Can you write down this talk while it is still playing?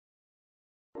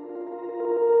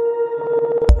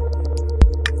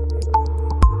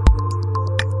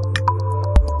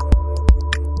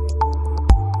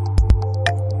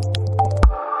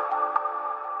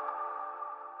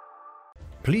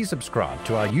please subscribe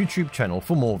to our YouTube channel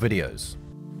for more videos.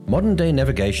 Modern-day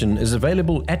navigation is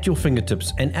available at your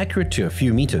fingertips and accurate to a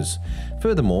few meters.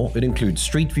 Furthermore, it includes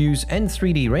street views and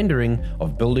 3D rendering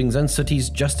of buildings and cities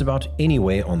just about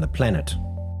anywhere on the planet.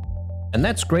 And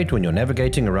that's great when you're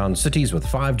navigating around cities with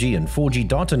 5G and 4G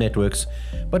data networks,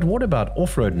 but what about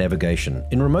off-road navigation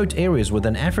in remote areas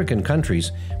within African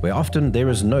countries where often there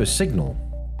is no signal?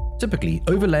 Typically,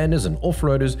 overlanders and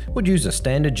off-roaders would use a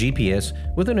standard GPS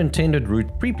with an intended route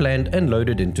pre-planned and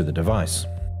loaded into the device.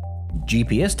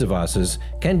 GPS devices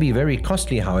can be very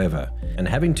costly, however, and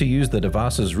having to use the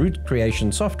device's route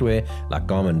creation software like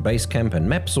Garmin Basecamp and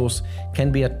MapSource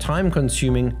can be a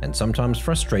time-consuming and sometimes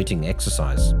frustrating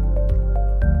exercise.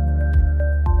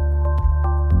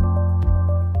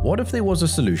 What if there was a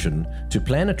solution to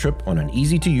plan a trip on an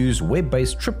easy-to-use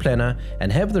web-based trip planner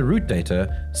and have the route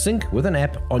data sync with an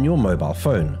app on your mobile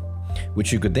phone,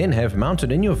 which you could then have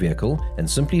mounted in your vehicle and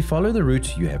simply follow the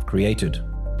route you have created?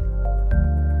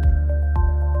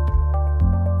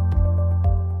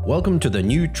 Welcome to the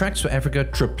new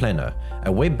Tracks4Africa Trip Planner,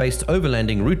 a web-based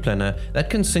overlanding route planner that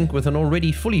can sync with an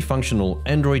already fully functional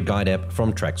Android guide app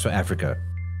from Tracks4Africa.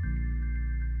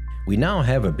 We now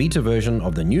have a beta version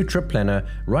of the new trip planner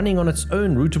running on its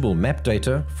own routable map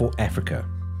data for Africa.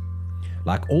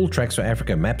 Like all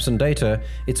Tracks4Africa maps and data,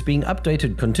 it's being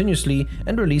updated continuously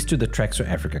and released to the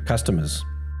Tracks4Africa customers.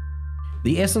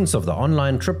 The essence of the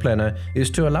online trip planner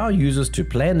is to allow users to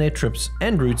plan their trips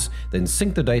and routes, then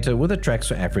sync the data with a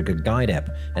Tracks4Africa Guide app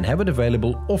and have it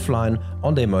available offline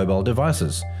on their mobile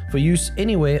devices for use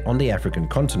anywhere on the African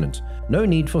continent. No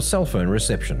need for cell phone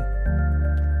reception.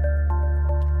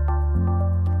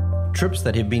 Trips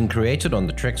that have been created on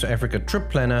the Tracks4Africa Trip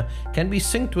Planner can be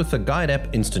synced with the Guide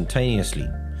app instantaneously.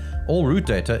 All route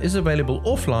data is available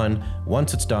offline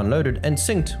once it's downloaded and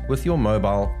synced with your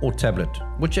mobile or tablet,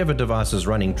 whichever device is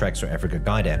running Tracks4Africa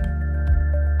Guide app.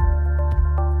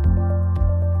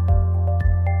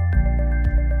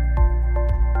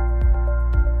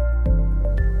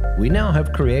 We now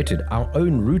have created our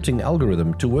own routing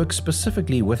algorithm to work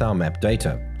specifically with our map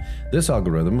data. This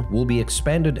algorithm will be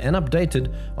expanded and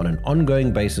updated on an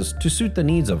ongoing basis to suit the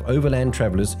needs of overland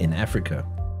travelers in Africa.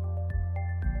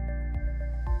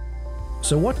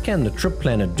 So what can the Trip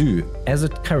Planner do as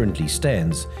it currently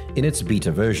stands in its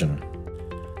beta version?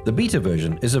 The beta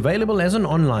version is available as an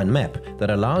online map that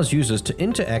allows users to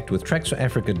interact with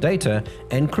Tracks4Africa data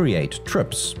and create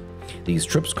trips. These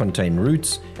trips contain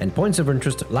routes and points of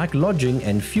interest like lodging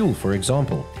and fuel, for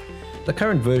example. The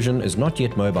current version is not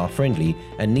yet mobile friendly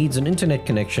and needs an internet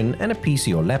connection and a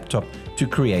PC or laptop to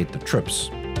create the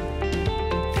trips.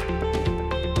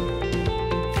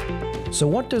 So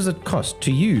what does it cost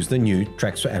to use the new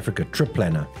Tracks4Africa Trip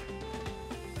Planner?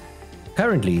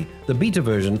 Currently, the beta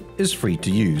version is free to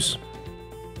use.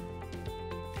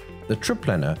 The Trip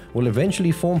Planner will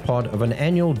eventually form part of an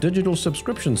annual digital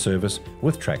subscription service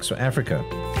with Tracks4Africa.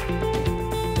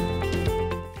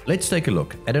 Let's take a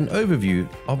look at an overview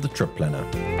of the Trip Planner.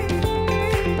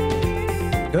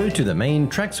 Go to the main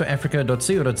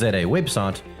tracks4africa.co.za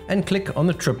website and click on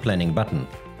the Trip Planning button.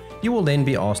 You will then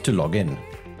be asked to log in.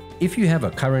 If you have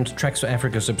a current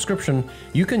Tracks4Africa subscription,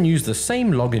 you can use the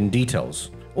same login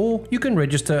details, or you can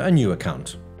register a new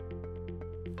account.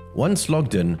 Once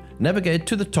logged in, navigate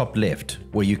to the top left,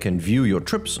 where you can view your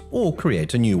trips or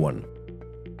create a new one.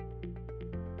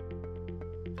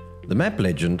 The map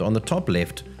legend on the top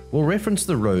left will reference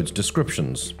the road's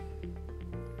descriptions,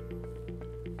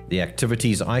 the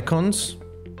activities icons,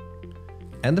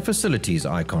 and the facilities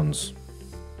icons.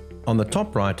 On the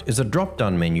top right is a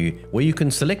drop-down menu where you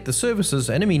can select the services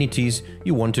and amenities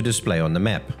you want to display on the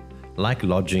map, like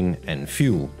lodging and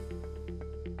fuel.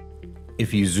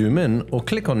 If you zoom in or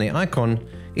click on the icon,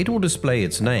 it will display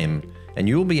its name, and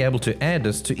you will be able to add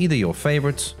this to either your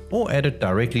favorites or add it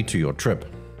directly to your trip.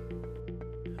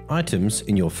 Items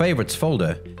in your favorites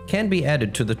folder can be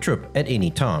added to the trip at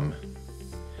any time.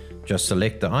 Just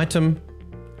select the item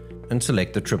and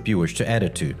select the trip you wish to add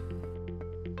it to.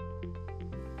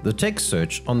 The text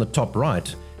search on the top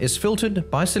right is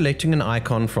filtered by selecting an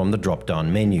icon from the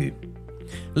drop-down menu.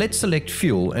 Let's select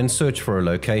fuel and search for a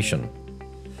location.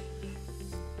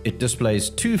 It displays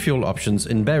 2 fuel options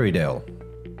in Berrydale.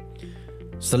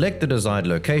 Select the desired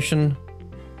location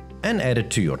and add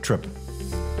it to your trip.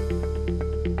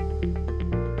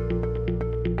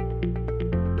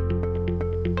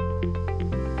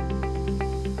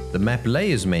 The Map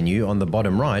Layers menu on the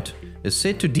bottom right is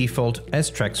set to default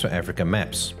as Tracks4Africa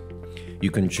Maps.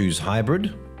 You can choose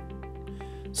Hybrid,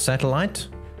 Satellite,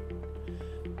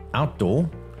 Outdoor,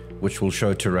 which will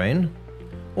show terrain,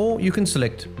 or you can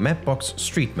select Mapbox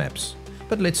Street Maps,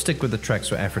 but let's stick with the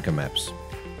Tracks4Africa Maps.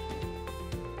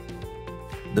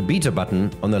 The beta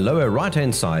button on the lower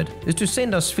right-hand side is to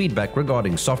send us feedback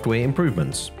regarding software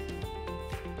improvements.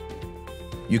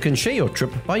 You can share your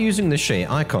trip by using the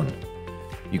share icon.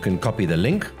 You can copy the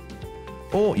link,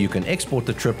 or you can export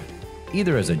the trip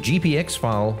either as a GPX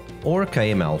file or a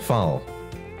KML file.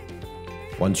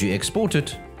 Once you export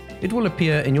it, it will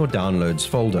appear in your Downloads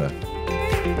folder.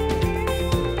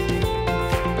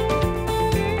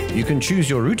 You can choose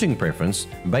your routing preference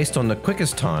based on the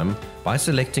quickest time by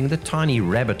selecting the tiny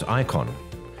rabbit icon,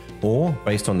 or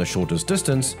based on the shortest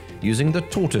distance using the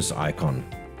tortoise icon.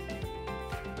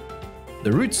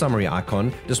 The route summary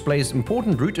icon displays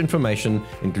important route information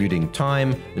including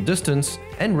time, the distance,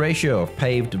 and ratio of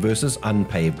paved versus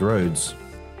unpaved roads.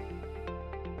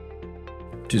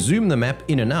 To zoom the map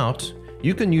in and out,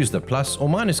 you can use the plus or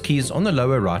minus keys on the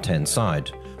lower right-hand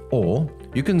side, or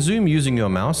you can zoom using your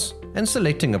mouse and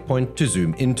selecting a point to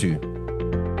zoom into.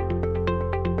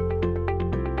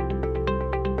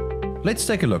 Let's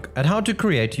take a look at how to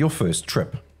create your first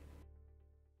trip.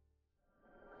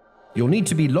 You'll need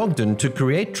to be logged in to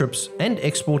create trips and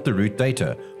export the route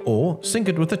data, or sync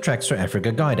it with the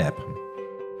Tracks4Africa Guide App.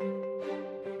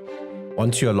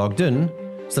 Once you're logged in,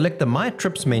 select the My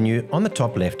Trips menu on the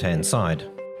top left-hand side.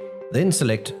 Then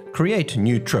select Create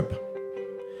New Trip.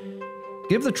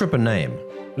 Give the trip a name.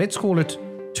 Let's call it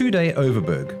 2-Day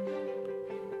Overberg,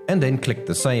 and then click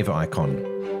the Save icon.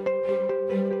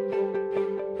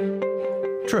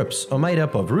 Trips are made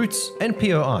up of routes and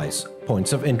POIs,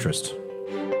 points of interest.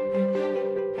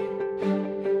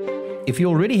 If you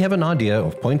already have an idea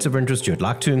of points of interest you'd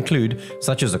like to include,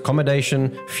 such as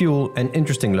accommodation, fuel, and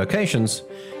interesting locations,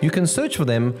 you can search for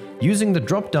them using the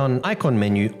drop-down icon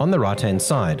menu on the right-hand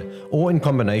side, or in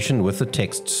combination with the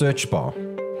text search bar.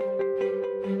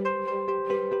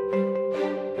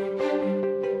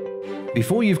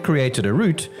 Before you've created a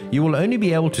route, you will only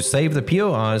be able to save the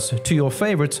POIs to your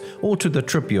favorites or to the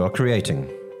trip you are creating.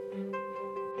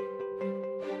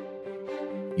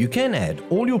 You can add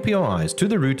all your POIs to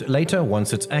the route later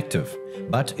once it's active,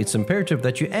 but it's imperative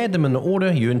that you add them in the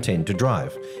order you intend to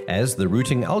drive, as the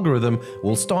routing algorithm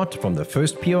will start from the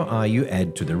first POI you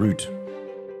add to the route.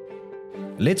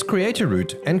 Let's create a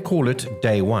route and call it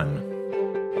Day 1.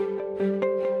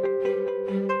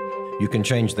 You can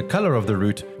change the color of the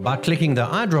route by clicking the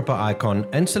eyedropper icon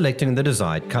and selecting the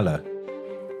desired color.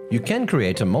 You can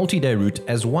create a multi-day route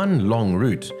as one long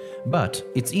route, but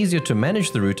it's easier to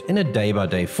manage the route in a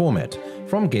day-by-day format,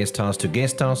 from guest house to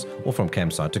guest house or from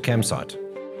campsite to campsite.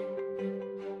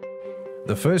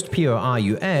 The first POI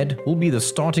you add will be the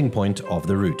starting point of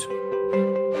the route.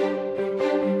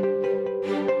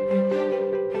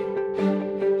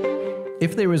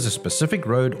 If there is a specific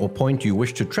road or point you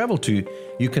wish to travel to,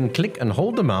 you can click and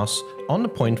hold the mouse on the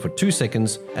point for 2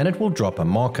 seconds and it will drop a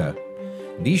marker.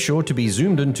 Be sure to be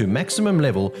zoomed in to maximum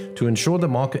level to ensure the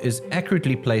marker is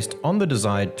accurately placed on the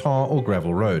desired tar or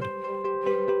gravel road.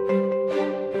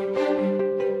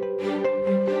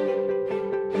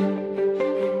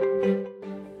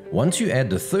 Once you add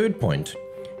the third point,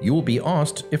 you will be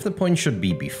asked if the point should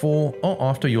be before or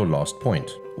after your last point.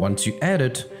 Once you add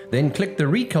it, then click the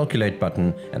Recalculate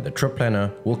button and the trip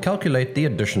planner will calculate the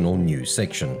additional new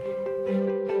section.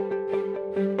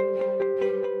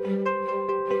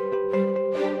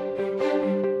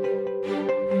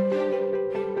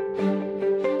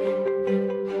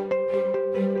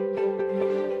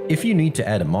 If you need to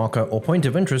add a marker or point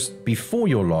of interest before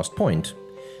your last point,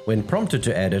 when prompted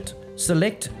to add it,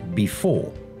 select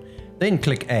Before, then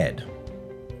click Add.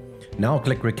 Now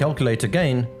click Recalculate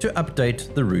again to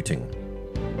update the routing.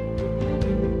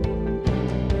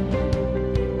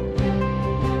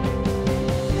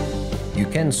 You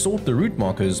can sort the route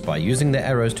markers by using the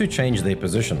arrows to change their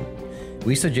position.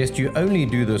 We suggest you only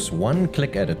do this one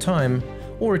click at a time,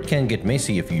 or it can get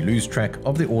messy if you lose track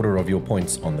of the order of your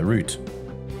points on the route.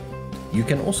 You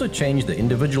can also change the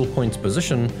individual point's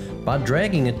position by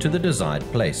dragging it to the desired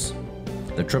place.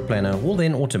 The trip planner will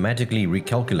then automatically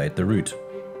recalculate the route.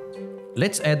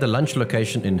 Let's add the lunch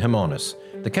location in Hermanus.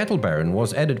 The cattle barren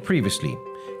was added previously.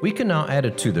 We can now add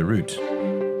it to the route.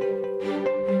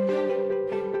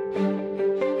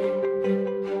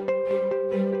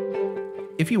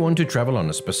 If you want to travel on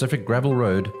a specific gravel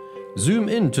road, zoom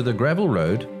in to the gravel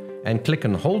road and click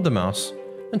and hold the mouse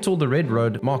until the red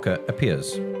road marker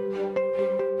appears.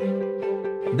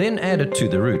 Then add it to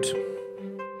the route.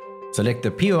 Select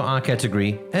the POI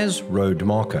category as Road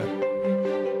Marker.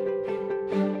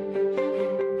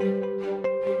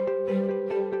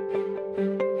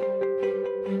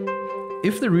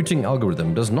 If the routing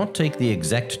algorithm does not take the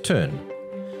exact turn,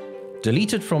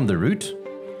 delete it from the route,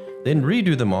 then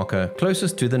redo the marker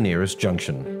closest to the nearest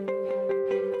junction.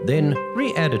 Then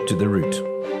re-add it to the route.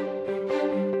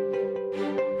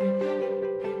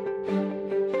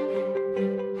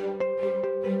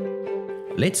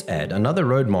 Let's add another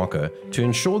road marker to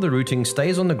ensure the routing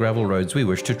stays on the gravel roads we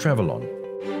wish to travel on.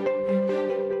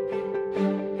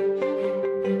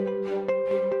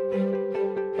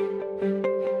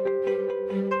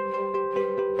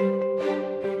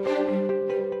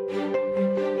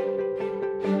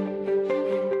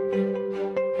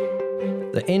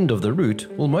 The end of the route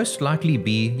will most likely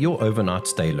be your overnight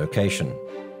stay location.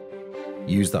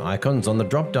 Use the icons on the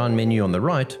drop-down menu on the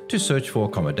right to search for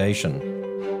accommodation.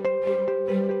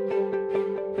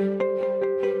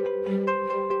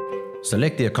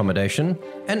 Select the accommodation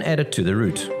and add it to the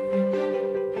route.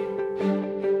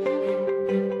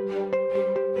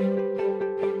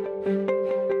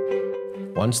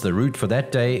 Once the route for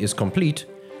that day is complete,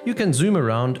 you can zoom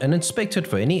around and inspect it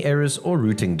for any errors or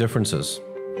routing differences.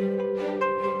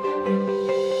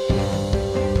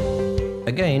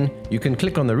 Again, you can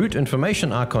click on the route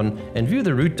information icon and view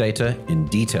the route data in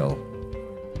detail.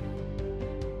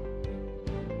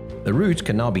 The route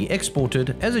can now be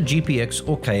exported as a GPX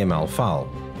or KML file.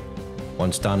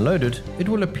 Once downloaded, it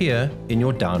will appear in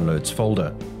your Downloads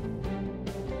folder.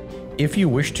 If you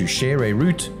wish to share a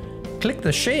route, click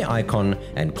the share icon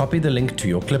and copy the link to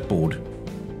your clipboard.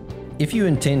 If you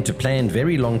intend to plan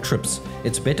very long trips,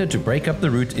 it's better to break up the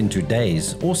route into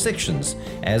days or sections,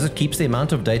 as it keeps the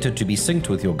amount of data to be synced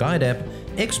with your guide app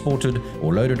exported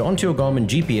or loaded onto your Garmin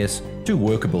GPS to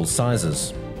workable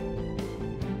sizes.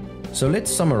 So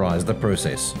let's summarize the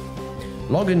process.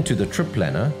 Log into the trip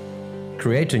planner,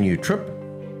 create a new trip,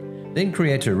 then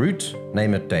create a route,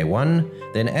 name it day 1,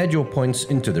 then add your points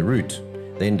into the route,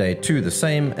 then day 2 the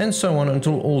same, and so on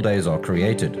until all days are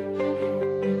created.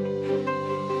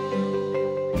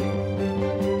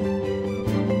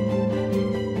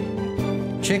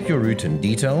 Check your route in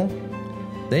detail,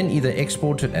 then either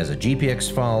export it as a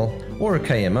GPX file or a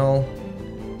KML,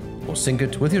 or sync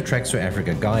it with your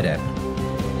Tracks4Africa Guide App.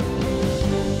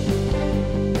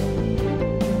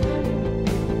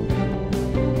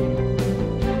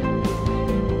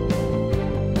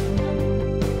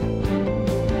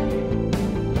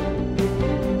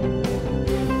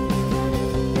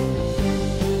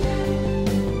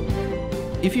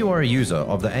 If you are a user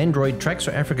of the Android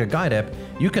Tracks4Africa Guide App,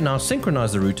 you can now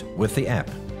synchronize the route with the app.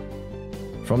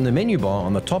 From the menu bar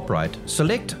on the top right,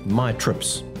 select My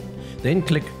Trips. Then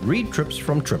click Read Trips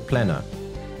from Trip Planner.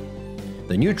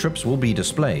 The new trips will be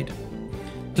displayed.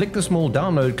 Click the small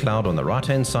download cloud on the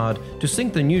right-hand side to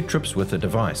sync the new trips with the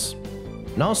device.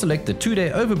 Now select the 2-day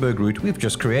Overberg route we've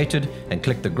just created and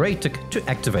click the grey tick to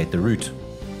activate the route.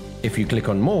 If you click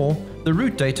on More, the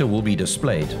route data will be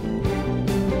displayed.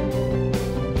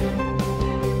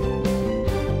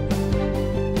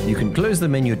 You can close the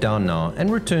menu down now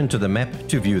and return to the map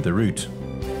to view the route.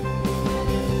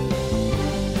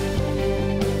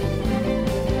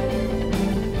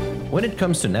 When it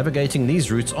comes to navigating these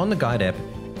routes on the Guide app,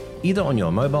 either on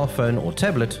your mobile phone or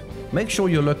tablet, make sure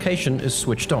your location is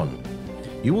switched on.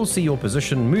 You will see your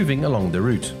position moving along the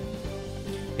route.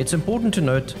 It's important to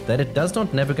note that it does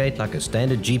not navigate like a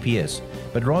standard GPS,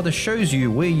 but rather shows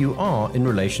you where you are in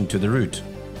relation to the route.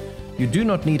 You do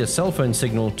not need a cell phone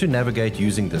signal to navigate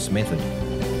using this method.